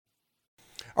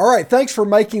All right, thanks for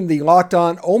making the Locked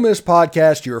On Ole Miss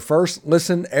podcast your first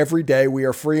listen every day. We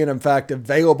are free and, in fact,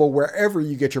 available wherever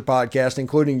you get your podcast,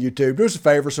 including YouTube. Do us a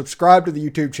favor, subscribe to the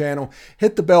YouTube channel,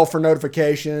 hit the bell for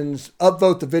notifications,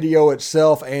 upvote the video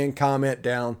itself, and comment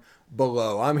down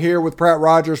below. I'm here with Pratt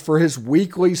Rogers for his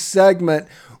weekly segment.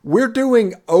 We're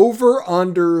doing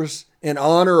over-unders in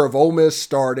honor of Ole Miss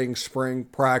starting spring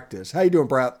practice. How you doing,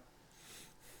 Pratt?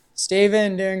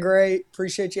 Steven, doing great.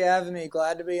 Appreciate you having me.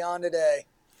 Glad to be on today.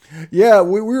 Yeah,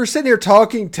 we were sitting here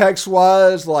talking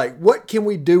text-wise, like what can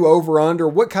we do over under?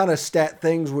 What kind of stat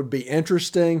things would be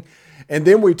interesting? And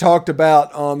then we talked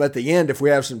about at the end, if we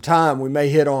have some time, we may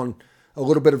hit on a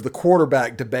little bit of the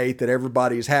quarterback debate that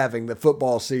everybody's having. The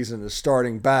football season is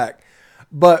starting back.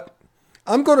 But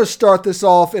I'm going to start this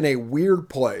off in a weird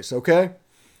place, okay?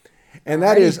 And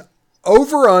that is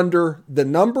over under the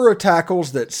number of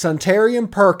tackles that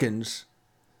Suntarine Perkins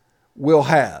will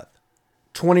have,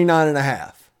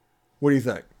 29.5. What do you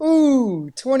think? Ooh,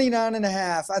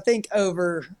 29.5. I think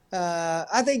over.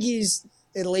 I think he's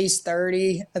at least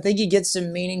 30. I think he gets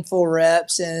some meaningful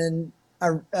reps and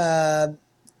throughout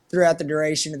the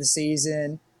duration of the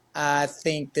season. I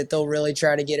think that they'll really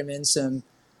try to get him in some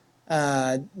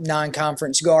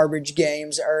non-conference garbage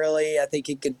games early. I think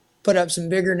he could put up some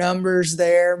bigger numbers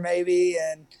there maybe.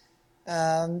 And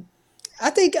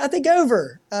I think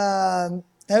over.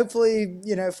 Hopefully,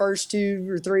 first 2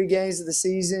 or 3 games of the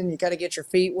season, you got to get your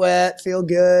feet wet, feel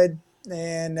good,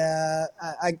 and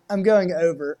I'm going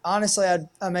over. Honestly,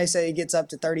 I may say he gets up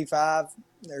to 35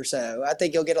 or so. I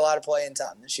think he'll get a lot of playing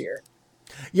time this year.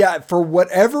 Yeah, for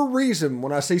whatever reason,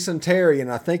 when I see Suntarine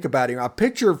and I think about him, I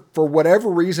picture, for whatever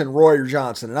reason, Roy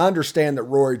Johnson. And I understand that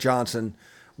Roy Johnson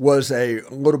was a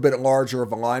little bit larger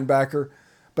of a linebacker,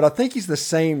 but I think he's the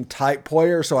same type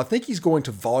player, so I think he's going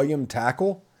to volume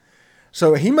tackle.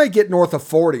 So he may get north of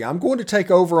 40. I'm going to take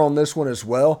over on this one as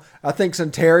well. I think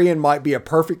Suntarine might be a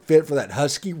perfect fit for that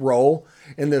Husky role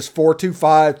in this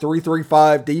 4-2-5,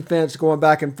 3-3-5 defense going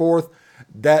back and forth.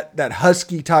 That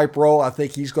Husky type role, I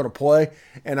think he's going to play.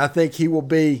 And I think he will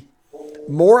be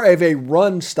more of a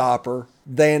run stopper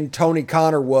than Tony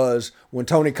Connor was when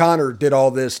Tony Connor did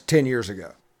all this 10 years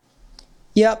ago.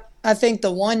 Yep. I think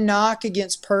the one knock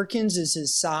against Perkins is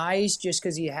his size, just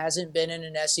because he hasn't been in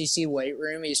an SEC weight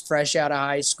room. He's fresh out of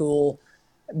high school.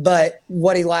 But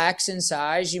what he lacks in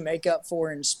size, you make up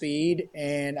for in speed.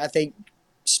 And I think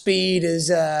speed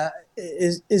is a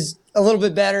little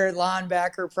bit better at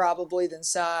linebacker probably than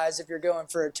size if you're going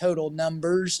for a total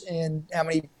numbers and how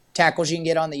many tackles you can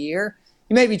get on the year.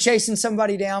 You may be chasing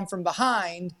somebody down from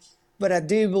behind, but I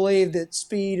do believe that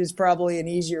speed is probably an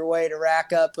easier way to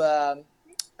rack up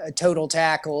total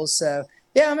tackles. So,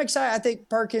 yeah, I'm excited. I think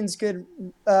Perkins could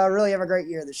really have a great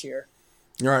year this year.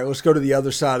 All right, let's go to the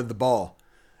other side of the ball.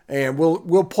 And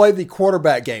we'll play the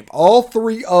quarterback game. All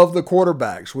 3 of the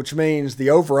quarterbacks, which means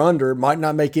the over-under might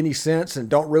not make any sense and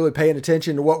don't really pay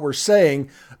attention to what we're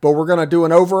saying, but we're going to do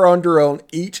an over-under on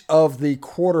each of the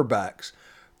quarterbacks.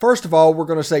 First of all, we're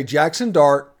going to say Jackson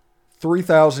Dart,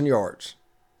 3,000 yards.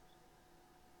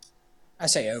 I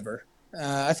say over.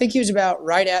 I think he was about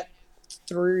right at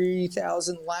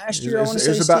 3,000 last year. I want to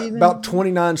say, Steven. About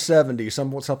 2970,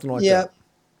 something like that.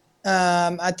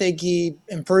 I think he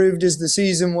improved as the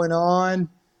season went on.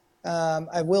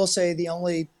 I will say the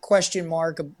only question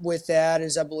mark with that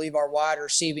is I believe our wide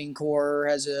receiving core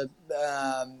has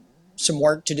some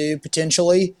work to do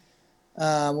potentially.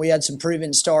 We had some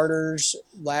proven starters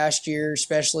last year,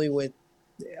 especially with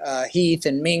Heath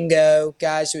and Mingo,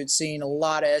 guys who had seen a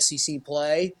lot of SEC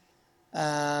play.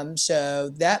 So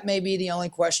that may be the only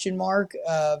question mark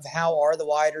of how are the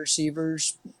wide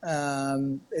receivers.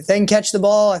 If they can catch the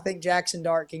ball, I think Jackson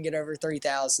Dart can get over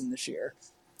 3,000 this year.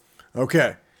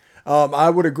 Okay. I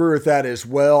would agree with that as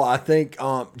well. I think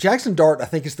Jackson Dart, I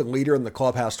think, is the leader in the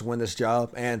clubhouse to win this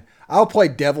job. And I'll play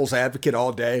devil's advocate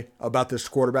all day about this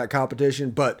quarterback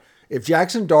competition. But if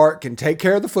Jackson Dart can take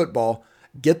care of the football,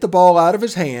 get the ball out of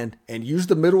his hand, and use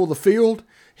the middle of the field,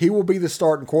 he will be the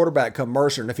starting quarterback come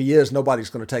Mercer. And if he is, nobody's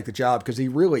going to take the job because he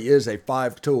really is a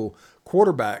 5-tool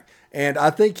quarterback. And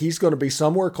I think he's going to be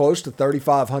somewhere close to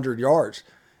 3,500 yards.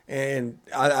 And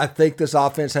I think this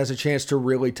offense has a chance to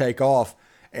really take off.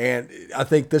 And I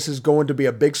think this is going to be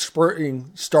a big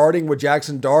spring starting with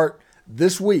Jackson Dart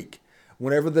this week.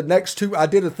 Whenever the next 2, I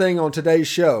did a thing on today's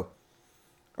show,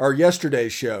 or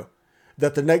yesterday's show,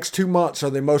 that the next 2 months are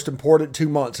the most important 2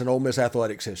 months in Ole Miss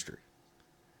athletics history.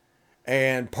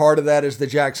 And part of that is the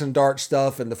Jackson Dart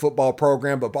stuff and the football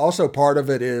program, but also part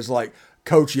of it is like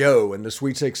Coach Yo and the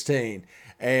Sweet 16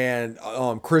 and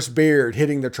Chris Beard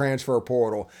hitting the transfer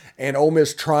portal, and Ole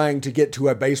Miss trying to get to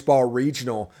a baseball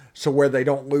regional so where they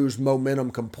don't lose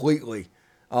momentum completely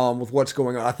with what's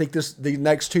going on. I think the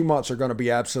next 2 months are going to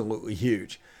be absolutely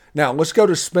huge. Now, let's go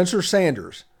to Spencer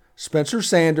Sanders. Spencer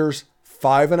Sanders,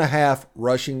 5.5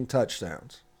 rushing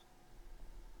touchdowns.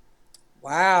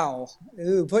 Wow.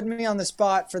 Ooh, putting me on the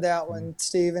spot for that one,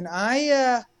 Steven.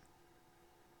 I'll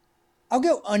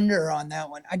go under on that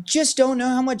one. I just don't know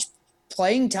how much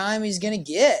playing time he's going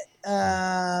to get.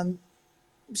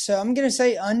 So I'm going to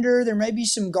say under. There may be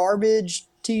some garbage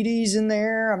TDs in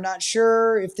there. I'm not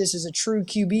sure if this is a true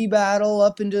QB battle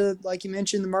up into, like you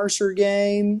mentioned, the Mercer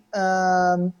game.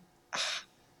 I'm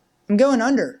going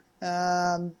under.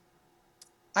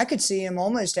 I could see him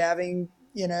almost having,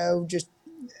 just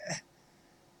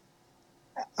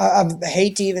I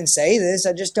hate to even say this.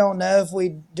 I just don't know if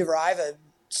we derive a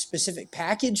specific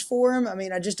package for him. I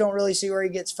mean, I just don't really see where he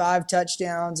gets 5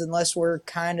 touchdowns unless we're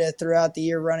kind of throughout the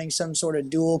year running some sort of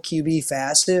dual QB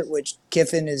facet, which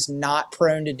Kiffin is not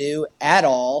prone to do at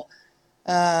all.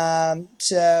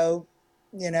 So,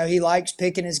 he likes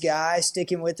picking his guy,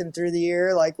 sticking with him through the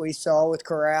year, like we saw with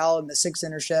Corral in the 6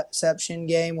 interception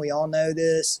game. We all know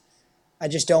this. I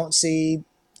just don't see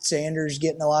Sanders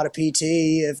getting a lot of PT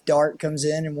if Dart comes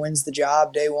in and wins the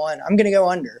job day one. I'm going to go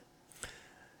under.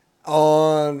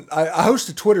 I host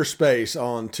a Twitter space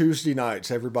on Tuesday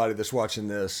nights. Everybody that's watching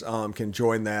this can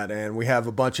join that, and we have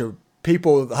a bunch of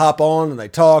people that hop on and they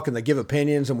talk and they give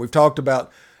opinions. And we've talked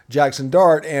about Jackson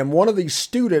Dart, and one of these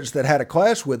students that had a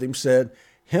class with him said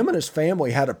him and his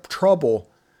family had a trouble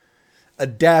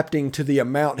adapting to the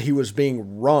amount he was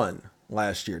being run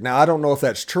last year. Now, I don't know if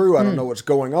that's true. I don't know what's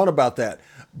going on about that.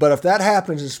 But if that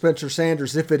happens in Spencer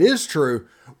Sanders, if it is true,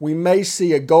 we may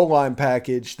see a goal line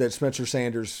package that Spencer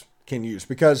Sanders can use,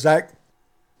 because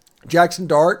Jackson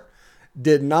Dart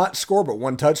did not score but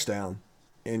 1 touchdown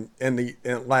in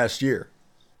last year.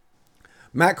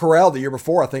 Matt Corral the year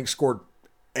before, I think, scored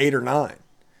 8 or 9.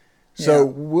 So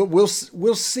we'll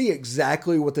see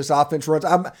exactly what this offense runs.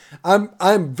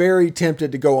 I'm very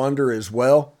tempted to go under as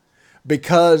well,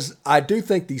 because I do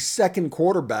think the second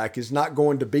quarterback is not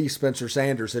going to be Spencer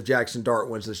Sanders if Jackson Dart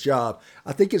wins this job.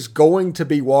 I think it's going to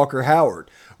be Walker Howard,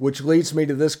 which leads me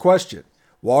to this question.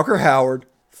 Walker Howard,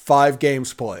 5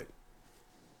 games played.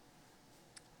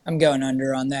 I'm going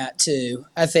under on that too.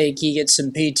 I think he gets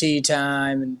some PT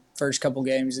time in first couple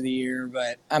games of the year,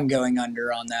 but I'm going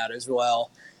under on that as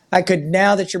well. I could,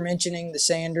 now that you're mentioning the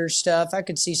Sanders stuff, I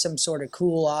could see some sort of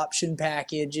cool option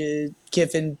package.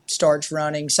 Kiffin starts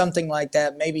running, something like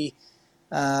that. Maybe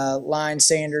line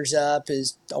Sanders up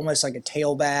as almost like a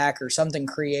tailback or something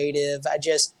creative.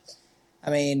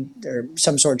 There are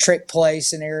some sort of trick play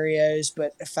scenarios,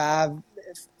 but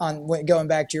going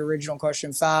back to your original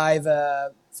question, 5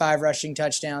 rushing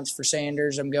touchdowns for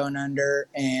Sanders, I'm going under,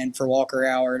 and for Walker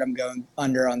Howard, I'm going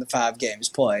under on the 5 games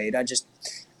played.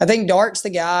 I think Dart's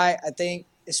the guy. I think,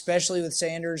 especially with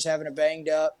Sanders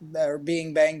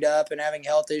being banged up and having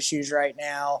health issues right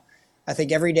now, I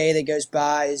think every day that goes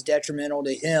by is detrimental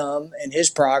to him and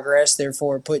his progress.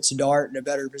 Therefore, it puts Dart in a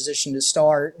better position to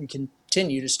start and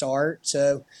continue to start.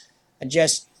 So,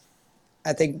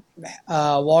 I think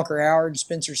Walker Howard and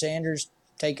Spencer Sanders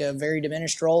take a very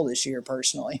diminished role this year,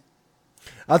 personally.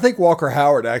 I think Walker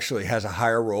Howard actually has a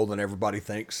higher role than everybody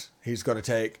thinks he's going to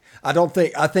take. I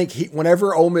think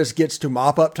whenever Ole Miss gets to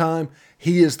mop-up time,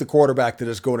 he is the quarterback that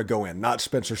is going to go in, not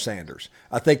Spencer Sanders.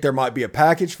 I think there might be a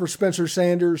package for Spencer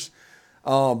Sanders,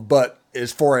 but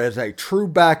as far as a true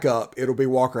backup, it'll be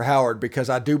Walker Howard, because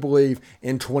I do believe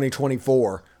in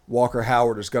 2024, Walker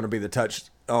Howard is going to be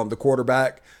the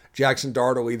quarterback. Jackson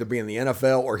Dart will either be in the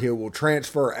NFL or he will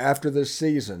transfer after this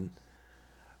season.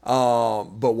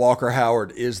 But Walker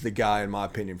Howard is the guy, in my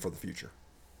opinion, for the future.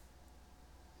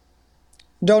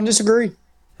 Don't disagree.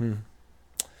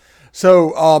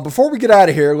 So before we get out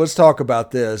of here, let's talk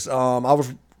about this.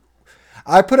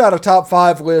 I put out a top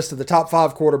 5 list of the top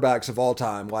 5 quarterbacks of all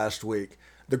time last week.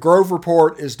 The Grove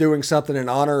Report is doing something in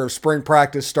honor of spring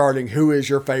practice starting. Who is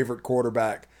your favorite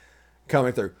quarterback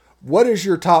coming through? What is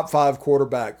your top 5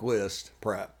 quarterback list,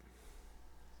 Pratt?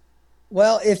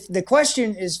 Well, if the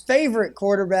question is favorite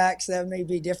quarterbacks, that may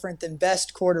be different than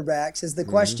best quarterbacks. Is the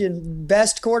question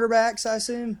best quarterbacks, I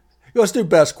assume? Let's do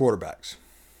best quarterbacks.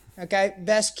 Okay,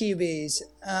 best QBs.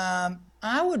 I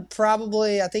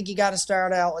think you got to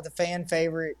start out with a fan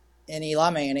favorite in Eli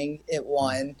Manning at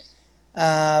 1.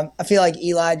 I feel like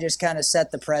Eli just kind of set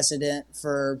the precedent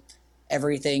for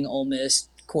everything Ole Miss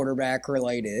quarterback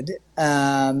related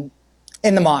in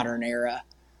the modern era.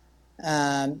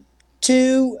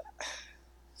 2,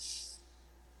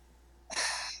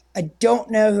 I don't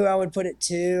know who I would put it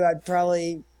to. I'd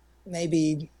probably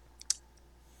maybe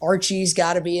Archie's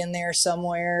got to be in there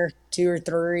somewhere, 2 or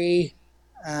 3.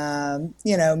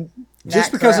 You know, Just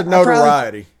Matt because Corral. of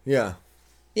notoriety. Yeah.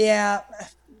 Yeah,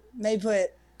 maybe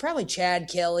put probably Chad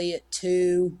Kelly at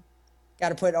 2. Got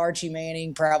to put Archie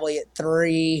Manning probably at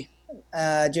 3.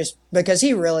 Just because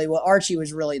Archie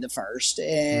was really the first,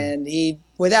 and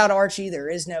without Archie there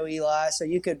is no Eli. So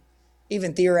you could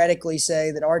even theoretically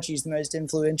say that Archie's the most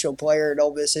influential player in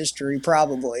Ole Miss history,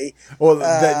 probably. Well,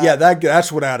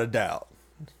 that's without a doubt.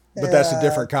 But that's a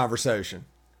different conversation.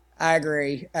 I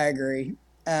agree.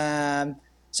 So I'm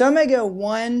gonna go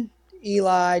 1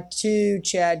 Eli, 2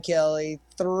 Chad Kelly,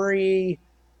 3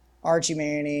 Archie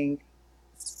Manning,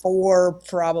 4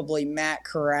 probably Matt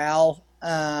Corral.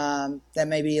 That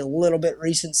may be a little bit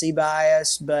recency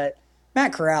bias, but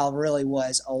Matt Corral really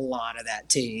was a lot of that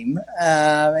team.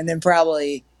 And then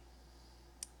probably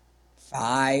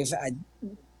 5,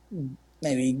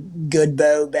 maybe good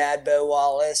Bo, bad Bo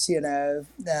Wallace.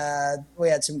 We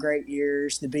had some great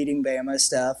years. The beating Bama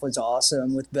stuff was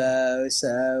awesome with Bo.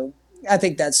 So I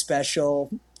think that's special.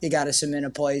 You got to cement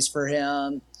a place for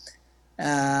him.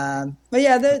 But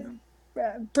yeah,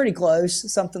 pretty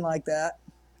close, something like that.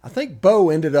 I think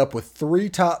Bo ended up with 3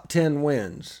 top 10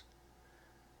 wins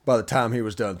by the time he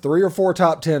was done. 3 or 4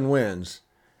 top 10 wins.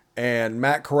 And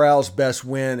Matt Corral's best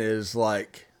win is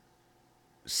like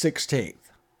 16th.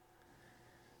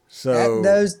 So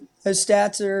those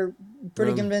stats are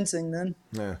pretty convincing then.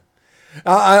 Yeah.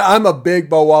 I'm a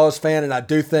big Bo Wallace fan, and I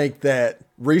do think that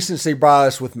recency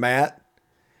bias with Matt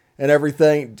and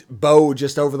everything, Bo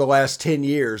just over the last 10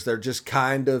 years, they're just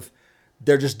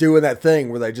doing that thing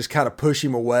where they just kind of push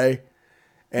him away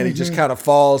and he just kind of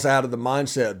falls out of the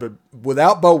mindset. But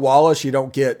without Bo Wallace, you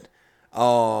don't get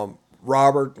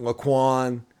Robert,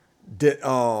 Laquan,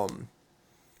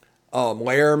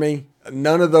 Laramie.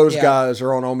 None of those guys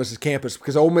are on Ole Miss's campus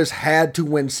because Ole Miss had to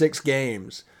win 6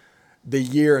 games the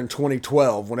year in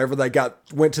 2012 whenever they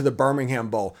went to the Birmingham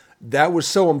Bowl. That was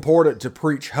so important to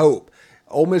preach hope.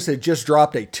 Ole Miss had just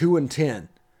dropped a 2-10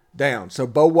 down. So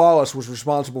Bo Wallace was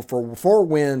responsible for 4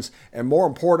 wins, and more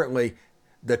importantly,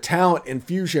 the talent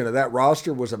infusion of that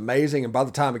roster was amazing. And by the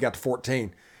time it got to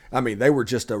 14, I mean, they were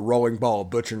just a rolling ball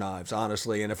of butcher knives,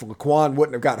 honestly. And if Laquan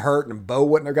wouldn't have got hurt and Bo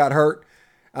wouldn't have got hurt,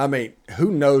 I mean,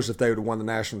 who knows if they would have won the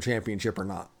national championship or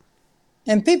not.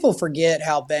 And people forget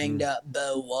how banged up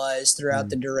Bo was throughout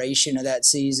the duration of that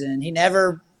season. He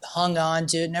never hung on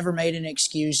to it, never made an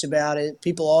excuse about it.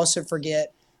 People also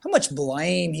forget how much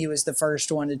blame he was the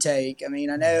first one to take. I mean,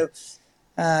 I know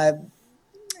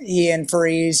he and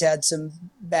Freeze had some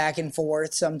back and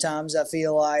forth sometimes, I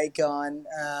feel like, on,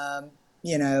 a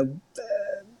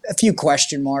few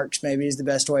question marks maybe is the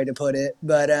best way to put it.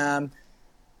 But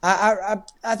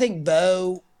I think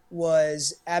Bo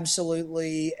was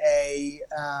absolutely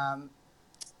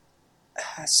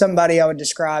somebody I would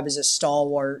describe as a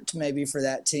stalwart maybe for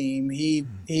that team.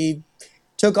 He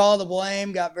took all the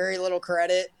blame, got very little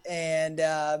credit, and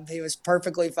he was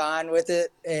perfectly fine with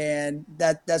it. And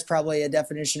that's probably a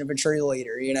definition of a true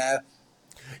leader,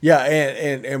 Yeah,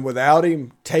 and without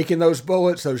him taking those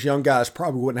bullets, those young guys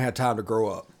probably wouldn't have had time to grow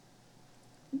up.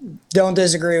 Don't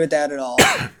disagree with that at all.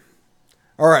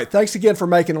 All right. Thanks again for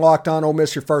making Locked On Ole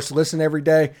Miss your first listen every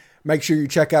day. Make sure you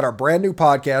check out our brand new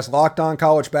podcast, Locked On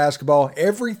College Basketball.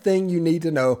 Everything you need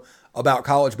to know about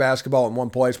college basketball in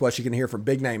one place. Plus, you can hear from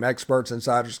big name experts,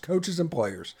 insiders, coaches, and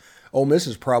players. Ole Miss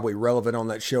is probably relevant on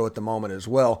that show at the moment as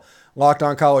well. Locked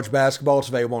On College Basketball is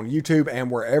available on YouTube and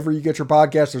wherever you get your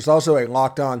podcasts. There's also a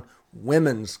Locked On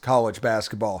Women's College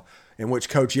Basketball, in which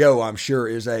Coach Yo, I'm sure,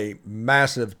 is a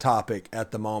massive topic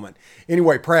at the moment.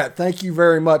 Anyway, Pratt, thank you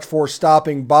very much for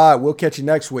stopping by. We'll catch you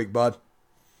next week, bud.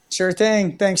 Sure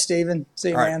thing. Thanks, Steven. See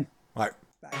you, man.